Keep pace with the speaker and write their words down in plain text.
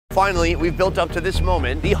Finally, we've built up to this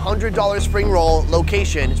moment. The $100 spring roll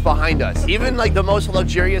location is behind us. Even like the most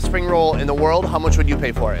luxurious spring roll in the world, how much would you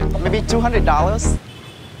pay for it? Maybe $200.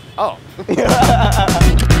 Oh.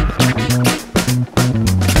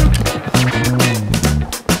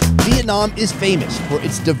 Vietnam is famous for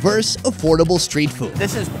its diverse, affordable street food.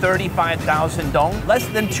 This is 35,000 dong, less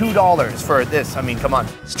than $2 for this. I mean, come on.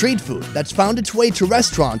 Street food that's found its way to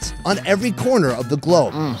restaurants on every corner of the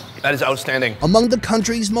globe. That is outstanding. Among the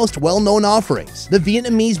country's most well-known offerings, the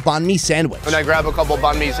Vietnamese banh mi sandwich. And I grab a couple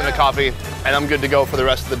banh mi's and a coffee, and I'm good to go for the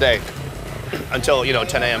rest of the day. Until,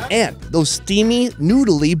 10 a.m. And those steamy,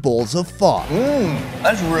 noodly bowls of pho.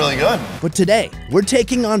 That's really good. But today, we're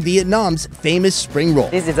taking on Vietnam's famous spring roll.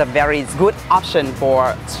 This is a very good option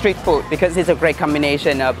for street food because it's a great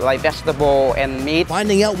combination of like vegetable and meat.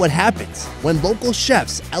 Finding out what happens when local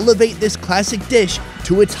chefs elevate this classic dish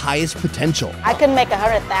to its highest potential. I could make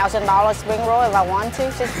 $100,000 spring roll if I want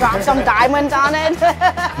to. Just drop some diamonds on it.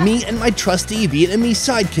 Me and my trusty Vietnamese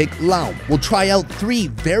sidekick, Lau, will try out 3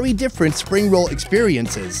 very different spring roll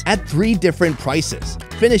experiences at 3 different prices,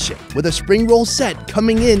 finishing with a spring roll set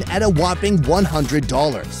coming in at a whopping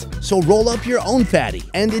 $100. So roll up your own fatty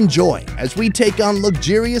and enjoy as we take on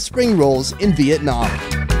luxurious spring rolls in Vietnam.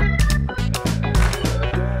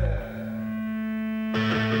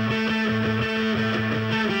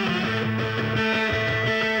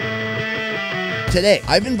 Today,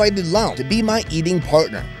 I've invited Lau to be my eating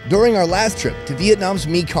partner. During our last trip to Vietnam's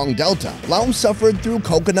Mekong Delta, Lau suffered through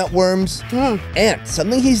coconut worms and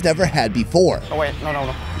something he's never had before. Oh wait,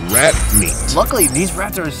 no. Rat meat. Luckily, these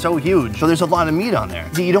rats are so huge, so there's a lot of meat on there.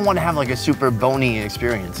 See, you don't want to have like a super bony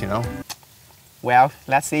experience, Well,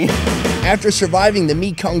 let's see. After surviving the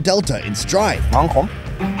Mekong Delta in stride,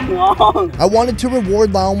 I wanted to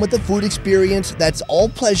reward Lau with a food experience that's all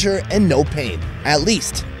pleasure and no pain. At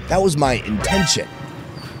least, that was my intention.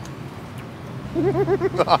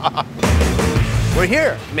 We're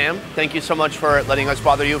here, ma'am. Thank you so much for letting us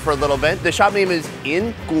bother you for a little bit. The shop name is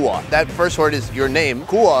In Cua. That first word is your name.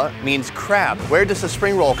 Cua means crab. Where does the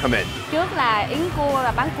spring roll come in? Trước là yến cua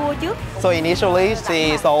là bán cua trước. So initially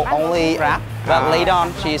she sold only crab, but later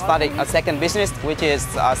on she started a second business which is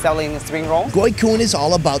selling spring rolls. GauI CUN is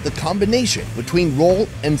all about the combination between roll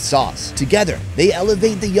and sauce. Together, they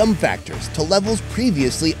elevate the yum factors to levels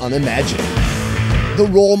previously unimagined. The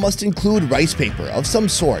roll must include rice paper of some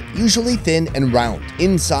sort, usually thin and round.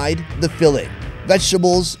 Inside, the filling,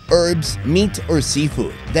 vegetables, herbs, meat, or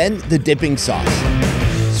seafood. Then the dipping sauce.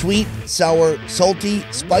 Sweet, sour, salty,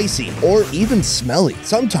 spicy, or even smelly.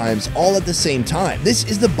 Sometimes all at the same time. This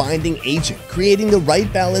is the binding agent, creating the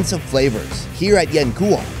right balance of flavors. Here at Yen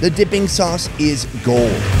Cua, the dipping sauce is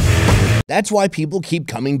gold. That's why people keep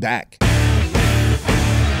coming back.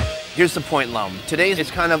 Here's the point, Lam. Today is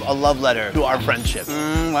kind of a love letter to our friendship.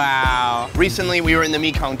 Wow. Recently, we were in the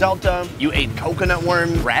Mekong Delta. You ate coconut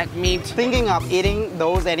worm, rat meat. Thinking of eating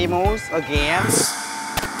those animals again?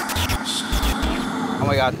 Oh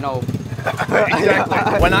my god, no.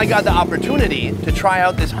 Exactly. When I got the opportunity to try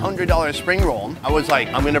out this $100 spring roll, I was like,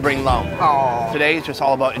 I'm gonna bring Lam. Oh. Today is just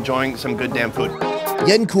all about enjoying some good damn food.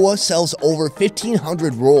 Yen Cua sells over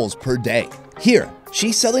 1,500 rolls per day. Here,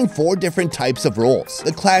 she's selling 4 different types of rolls.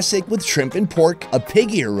 The classic with shrimp and pork, a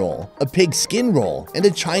pig ear roll, a pig skin roll, and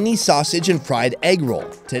a Chinese sausage and fried egg roll.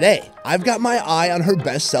 Today, I've got my eye on her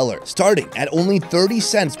bestseller, starting at only 30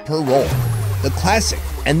 cents per roll. The classic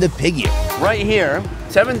and the pig ear. Right here,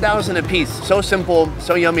 7,000 a piece. So simple,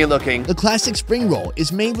 so yummy looking. The classic spring roll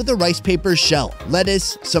is made with a rice paper shell,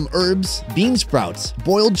 lettuce, some herbs, bean sprouts,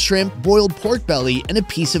 boiled shrimp, boiled pork belly, and a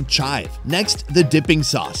piece of chive. Next, the dipping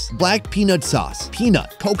sauce, black peanut sauce,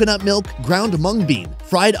 peanut, coconut milk, ground mung bean,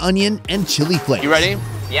 fried onion, and chili flakes. You ready?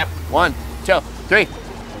 Yep. 1, 2, 3.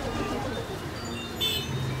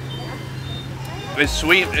 It's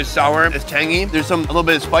sweet, it's sour, it's tangy. There's a little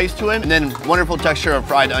bit of spice to it, and then wonderful texture of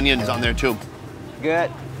fried onions on there too.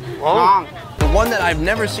 Good. Oh. The one that I've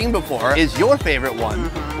never seen before is your favorite one,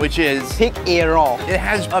 which is Pig ear roll. it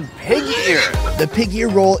has a pig ear. The pig ear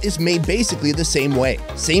roll is made basically the same way.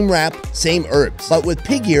 Same wrap, same herbs, but with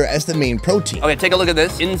pig ear as the main protein. Okay, take a look at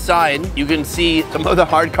this. Inside, you can see some of the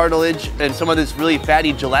hard cartilage and some of this really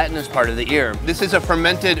fatty gelatinous part of the ear. This is a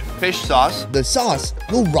fermented fish sauce. The sauce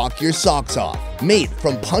will rock your socks off. Made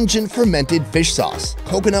from pungent fermented fish sauce,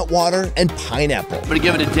 coconut water, and pineapple. I'm gonna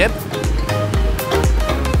give it a dip.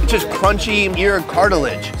 Just crunchy ear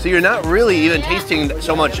cartilage. So you're not really even tasting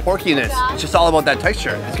so much porkiness. It's just all about that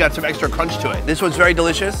texture. It's got some extra crunch to it. This was very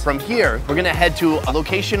delicious. From here, we're gonna head to a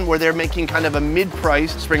location where they're making kind of a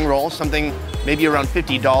mid-priced spring roll, something maybe around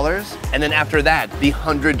 $50. And then after that, the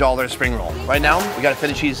 $100 spring roll. Right now, we gotta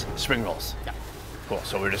finish these spring rolls. Cool,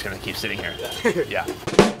 so we're just gonna keep sitting here. Yeah.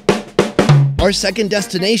 Our second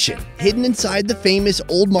destination, hidden inside the famous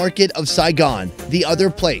old market of Saigon, the other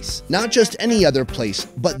place. Not just any other place,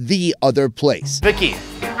 but the other place. Vicky,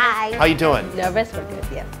 Hi. how you doing? Nervous but good,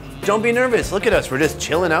 yeah. Don't be nervous. Look at us. We're just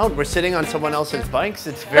chilling out. We're sitting on someone else's bikes.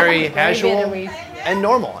 It's very casual Vietnamese. and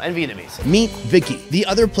normal and Vietnamese. Meet Vicky, the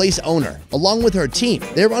other place owner. Along with her team,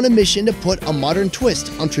 they're on a mission to put a modern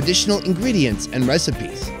twist on traditional ingredients and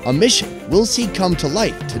recipes. A mission we'll see come to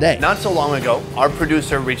life today. Not so long ago, our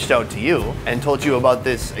producer reached out to you and told you about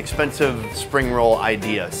this expensive spring roll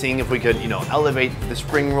idea, seeing if we could, elevate the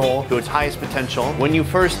spring roll to its highest potential. When you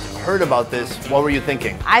first heard about this, what were you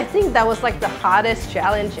thinking? I think that was like the hardest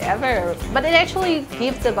challenge ever, but it actually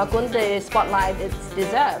gives the bakun the spotlight it's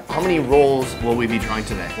deserved. How many rolls will we be trying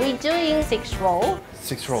today? We're doing 6 rolls.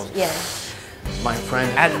 6 rolls. Yeah. My friend,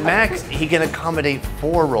 at max, he can accommodate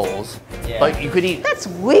 4 rolls, but you could eat. That's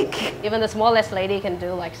weak. Even the smallest lady can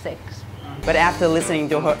do like 6. But after listening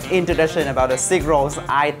to her introduction about the 6 rolls,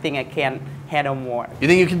 I think I can handle more. You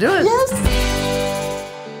think you can do it? Yes.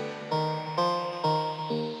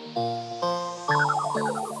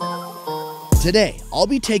 Today, I'll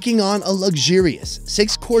be taking on a luxurious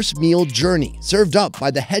 6-course meal journey served up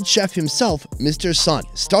by the head chef himself, Mr. Sun,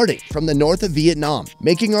 starting from the north of Vietnam,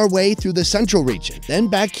 making our way through the central region, then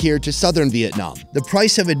back here to southern Vietnam. The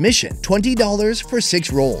price of admission, $20 for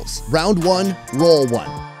 6 rolls. Round 1, roll 1.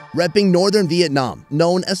 Repping northern Vietnam,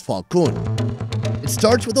 known as pho cuon. It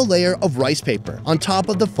starts with a layer of rice paper on top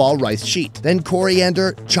of the fall rice sheet, then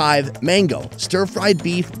coriander, chive, mango, stir-fried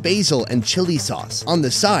beef, basil, and chili sauce. On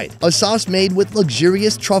the side, a sauce made with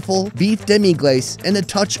luxurious truffle, beef demi glace, and a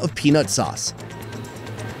touch of peanut sauce.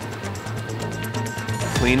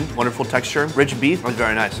 Clean, wonderful texture, rich beef. That's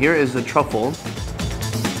very nice. Here is the truffle.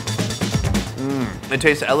 It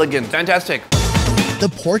tastes elegant, fantastic. The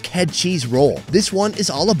pork head cheese roll. This one is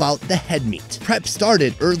all about the head meat. Prep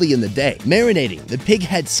started early in the day, marinating the pig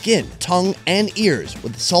head skin, tongue, and ears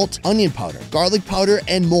with salt, onion powder, garlic powder,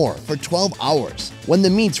 and more for 12 hours. When the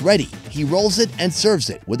meat's ready, he rolls it and serves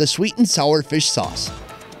it with a sweet and sour fish sauce.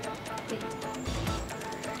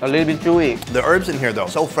 A little bit chewy. The herbs in here though,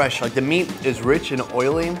 so fresh. Like the meat is rich and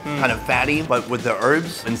oily, kind of fatty, but with the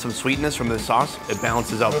herbs and some sweetness from the sauce, it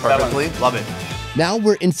balances out perfectly. Love it. Now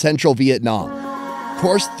we're in central Vietnam.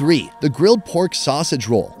 Course 3, the grilled pork sausage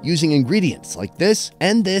roll, using ingredients like this,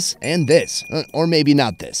 and this, and this. Or maybe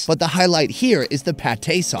not this. But the highlight here is the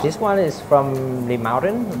pate sauce. This one is from the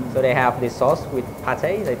mountain, so they have this sauce with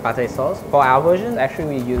pate, the pate sauce. For our version,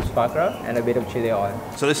 actually we use foie gras and a bit of chili oil.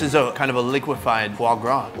 So this is a kind of a liquefied foie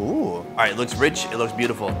gras. Ooh. All right, it looks rich, it looks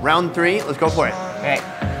beautiful. Round 3, let's go for it. Okay.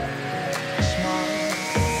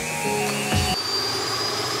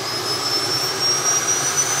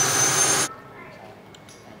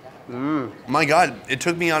 My God, it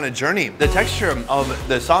took me on a journey. The texture of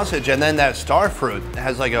the sausage and then that star fruit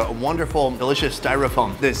has like a wonderful, delicious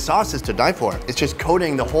styrofoam. This sauce is to die for. It's just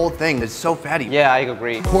coating the whole thing. It's so fatty. Yeah, I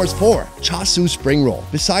agree. Course 4, char siu spring roll.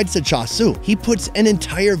 Besides the char siu, he puts an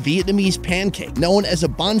entire Vietnamese pancake known as a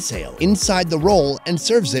banh xeo inside the roll and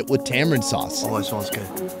serves it with tamarind sauce. Oh, it smells good.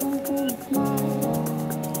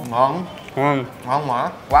 Ngon. Ngon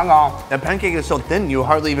quá. Quá ngon. That pancake is so thin, you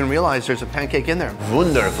hardly even realize there's a pancake in there.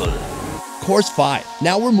 Wonderful. Course 5.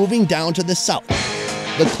 Now we're moving down to the south.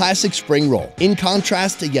 The classic spring roll. In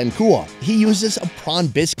contrast to Yen Cua, he uses a prawn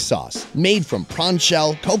bisque sauce made from prawn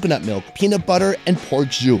shell, coconut milk, peanut butter, and pork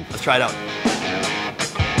jus. Let's try it out.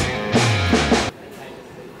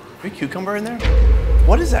 Is there cucumber in there?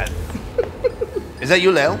 What is that? Is that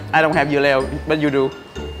you, Leo? I don't have you, Leo, but you do.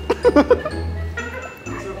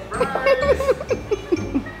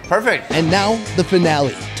 Perfect. And now, the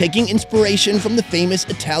finale, taking inspiration from the famous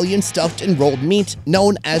Italian stuffed and rolled meat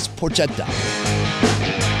known as porchetta.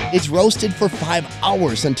 It's roasted for 5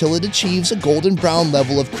 hours until it achieves a golden brown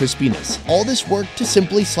level of crispiness. All this work to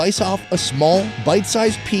simply slice off a small,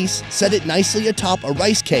 bite-sized piece, set it nicely atop a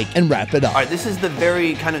rice cake, and wrap it up. All right, this is the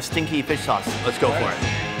very kind of stinky fish sauce. Let's go for it.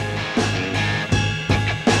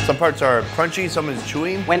 Some parts are crunchy, some is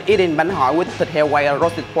chewy. When eating bánh hỏi with thịt heo quay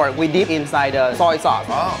roasted pork, we dip inside the soy sauce.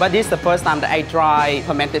 Oh. But this is the first time that I try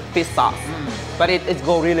fermented fish sauce. But it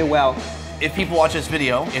goes really well. If people watch this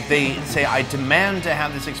video, if they say, I demand to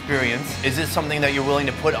have this experience, is this something that you're willing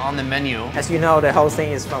to put on the menu? As you know, the whole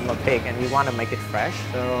thing is from a pig and we want to make it fresh.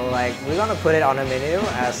 So like we're gonna put it on the menu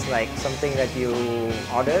as like something that you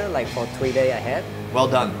order like for 3 days ahead. Well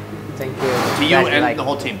done. Thank you. To you and the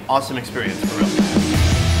whole team. Awesome experience, for real.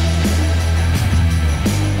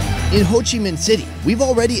 In Ho Chi Minh City, we've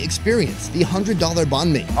already experienced the $100 banh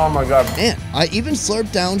mi. Oh my God. And I even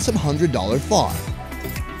slurped down some $100 pho.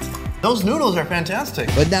 Those noodles are fantastic.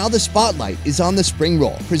 But now the spotlight is on the spring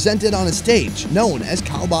roll, presented on a stage known as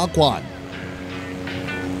GauI CUN.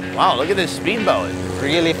 Wow, look at this speedboat.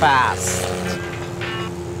 Really fast.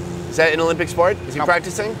 Is that an Olympic sport? Is he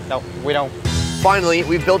practicing? No, we don't. Finally,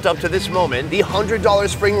 we've built up to this moment. The $100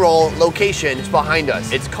 spring roll location is behind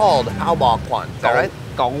us. It's called GauI CUN. Is that right?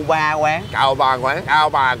 GauI CUN.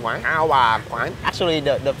 GauI CUN. Actually,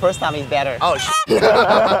 the first time is better. Oh,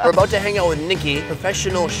 We're about to hang out with Nikki,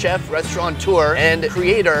 professional chef, restaurateur, and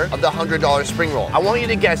creator of the $100 spring roll. I want you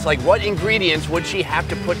to guess, like, what ingredients would she have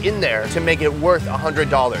to put in there to make it worth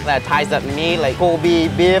 $100? That ties that meat, like Kobe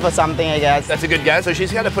beef or something, I guess. That's a good guess. So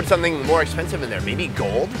she's got to put something more expensive in there. Maybe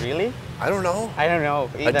gold? Really? I don't know. I don't know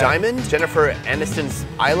either. A diamond? Jennifer Aniston's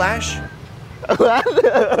eyelash?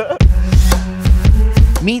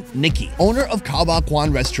 Meet Nikki, owner of GauI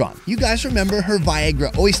CUN restaurant. You guys remember her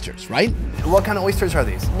Viagra oysters, right? What kind of oysters are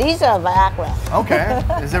these? These are Viagra. Okay.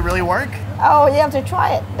 Does it really work? Oh, you have to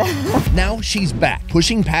try it. Now she's back,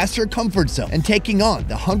 pushing past her comfort zone and taking on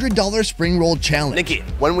the $100 spring roll challenge. Nikki,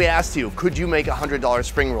 when we asked you, could you make a $100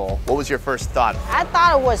 spring roll, what was your first thought? I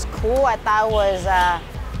thought it was cool. I thought it was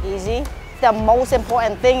easy. The most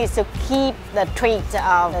important thing is to keep the treat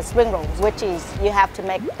of the spring rolls, which is you have to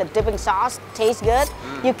make the dipping sauce taste good.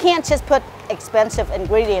 You can't just put expensive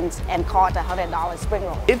ingredients and call it a $100 spring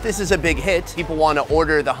roll. If this is a big hit, people want to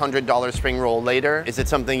order the $100 spring roll later. Is it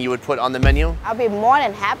something you would put on the menu? I'll be more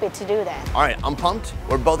than happy to do that. All right, I'm pumped.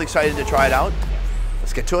 We're both excited to try it out.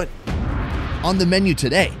 Let's get to it. On the menu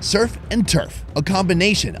today, surf and turf, a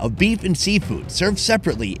combination of beef and seafood served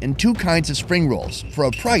separately in 2 kinds of spring rolls for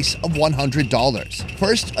a price of $100.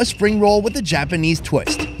 First, a spring roll with a Japanese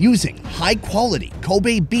twist, using high-quality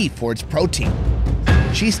Kobe beef for its protein.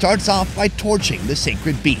 She starts off by torching the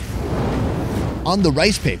sacred beef. On the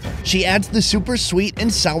rice paper, she adds the super sweet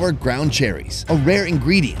and sour ground cherries, a rare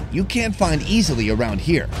ingredient you can't find easily around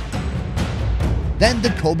here. Then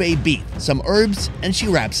the Kobe beef, some herbs, and she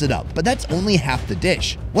wraps it up. But that's only half the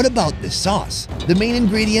dish. What about the sauce? The main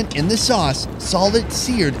ingredient in the sauce, solid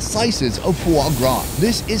seared slices of foie gras.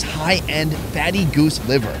 This is high-end fatty goose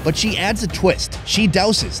liver, but she adds a twist. She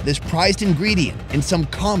douses this prized ingredient in some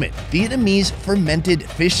common Vietnamese fermented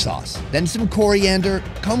fish sauce, then some coriander,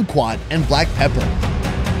 kumquat, and black pepper.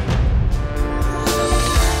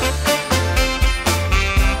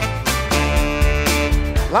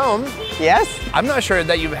 Yes? I'm not sure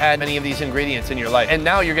that you've had many of these ingredients in your life, and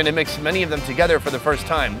now you're gonna mix many of them together for the first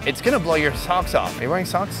time. It's gonna blow your socks off. Are you wearing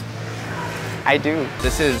socks? I do.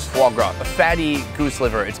 This is foie gras, a fatty goose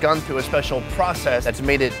liver. It's gone through a special process that's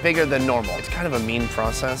made it bigger than normal. It's kind of a mean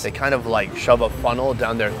process. They kind of like shove a funnel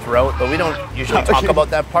down their throat, but we don't usually talk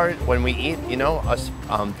about that part when we eat, you know, us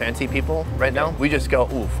fancy people right now. We just go,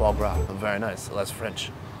 ooh, foie gras, very nice, less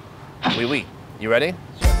French. Oui, oui. You ready?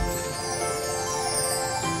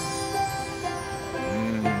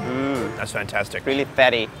 That's fantastic. Really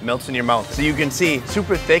fatty. Melts in your mouth. So you can see,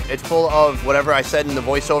 super thick. It's full of whatever I said in the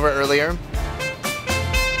voiceover earlier.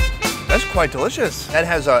 That's quite delicious. That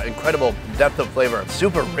has an incredible depth of flavor.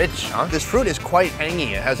 Super rich, huh? This fruit is quite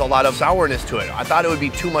tangy. It has a lot of sourness to it. I thought it would be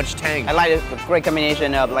too much tang. I like the great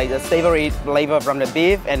combination of like the savory flavor from the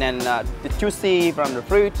beef and then the juicy from the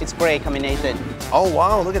fruit. It's great combination. Oh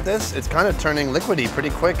wow, look at this. It's kind of turning liquidy pretty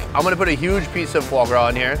quick. I'm gonna put a huge piece of foie gras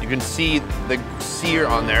in here. You can see the sear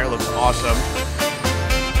on there. It looks awesome.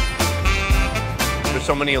 There's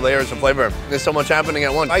so many layers of flavor. There's so much happening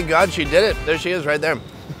at once. My God, she did it. There she is right there.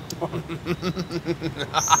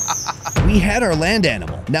 We had our land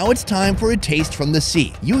animal. Now it's time for a taste from the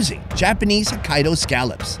sea, using Japanese Hokkaido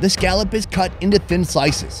scallops. The scallop is cut into thin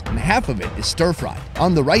slices, and half of it is stir-fried.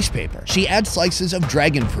 On the rice paper, she adds slices of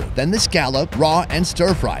dragon fruit, then the scallop, raw and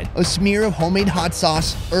stir-fried, a smear of homemade hot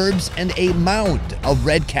sauce, herbs, and a mound of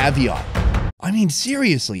red caviar. I mean,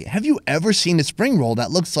 seriously, have you ever seen a spring roll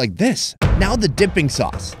that looks like this? Now the dipping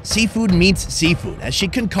sauce. Seafood meets seafood as she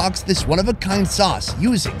concocts this one-of-a-kind sauce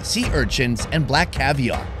using sea urchins and black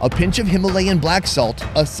caviar, a pinch of Himalayan black salt,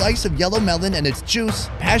 a slice of yellow melon and its juice,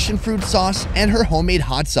 passion fruit sauce, and her homemade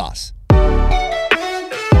hot sauce.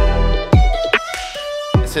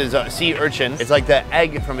 This is a sea urchin. It's like the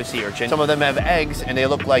egg from a sea urchin. Some of them have eggs and they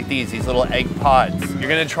look like these little egg pods. You're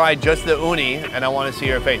gonna try just the uni and I wanna see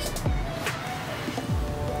your face.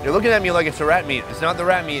 You're looking at me like it's a rat meat. It's not the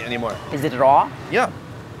rat meat anymore. Is it raw? Yeah.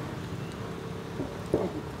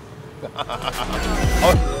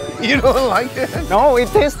 Oh. You don't like it? No, it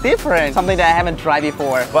tastes different. Something that I haven't tried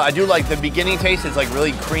before. But I do like the beginning taste. It's like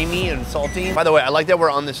really creamy and salty. By the way, I like that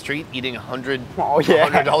we're on the street eating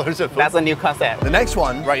 $100 of food. That's a new concept. The next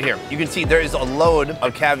one right here, you can see there is a load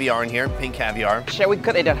of caviar in here, pink caviar. Shall we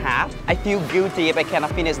cut it in half? I feel guilty if I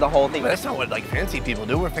cannot finish the whole thing. But that's not what like fancy people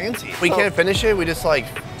do. We're fancy. We can't finish it. We just like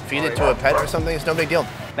feed it to a pet or something. It's no big deal.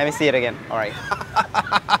 Let me see it again. All right.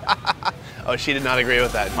 Oh, she did not agree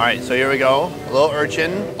with that. All right, so here we go. A little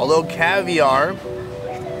urchin, a little caviar.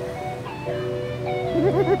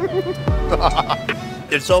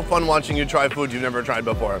 It's so fun watching you try food you've never tried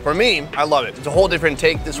before. For me, I love it. It's a whole different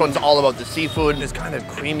take. This one's all about the seafood. This kind of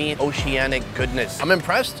creamy, oceanic goodness. I'm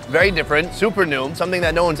impressed. Very different, super new. Something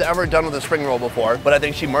that no one's ever done with a spring roll before, but I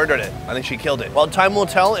think she murdered it. I think she killed it. Well, time will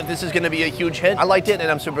tell if this is gonna be a huge hit. I liked it, and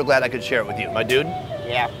I'm super glad I could share it with you. My dude?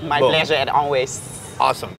 Yeah, my Boom. pleasure as always.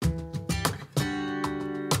 Awesome.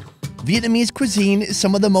 Vietnamese cuisine is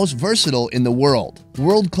some of the most versatile in the world.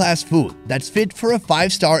 World-class food that's fit for a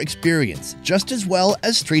 5-star experience, just as well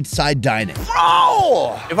as street-side dining.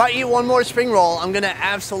 Bro! If I eat one more spring roll, I'm gonna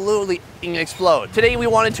absolutely explode. Today we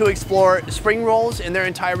wanted to explore spring rolls in their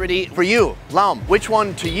entirety. For you, Lam, which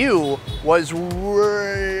one to you was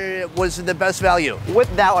the best value?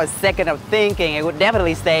 Without a second of thinking, I would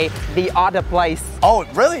definitely say the other place. Oh,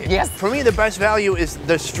 really? Yes. For me, the best value is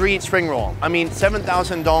the street spring roll. I mean,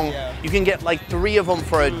 7,000 dong. Yeah. You can get like 3 of them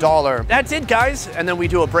for $1. That's it, guys. And then we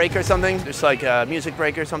do a break or something, just like a music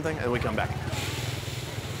break or something, and we come back.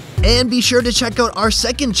 And be sure to check out our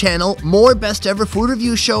second channel, More Best Ever Food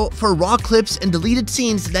Review Show, for raw clips and deleted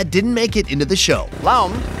scenes that didn't make it into the show.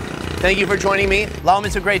 Lam, thank you for joining me. Lam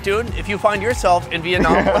is a great dude. If you find yourself in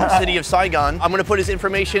Vietnam or the city of Saigon, I'm gonna put his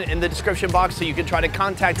information in the description box so you can try to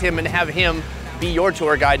contact him and have him be your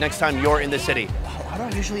tour guide next time you're in the city. How do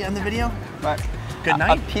I usually end the video? But good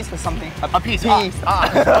night? A piece or something. A piece.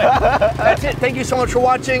 That's it. Thank you so much for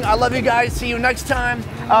watching. I love you guys. See you next time.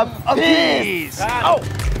 A piece. Oh,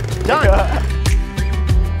 done.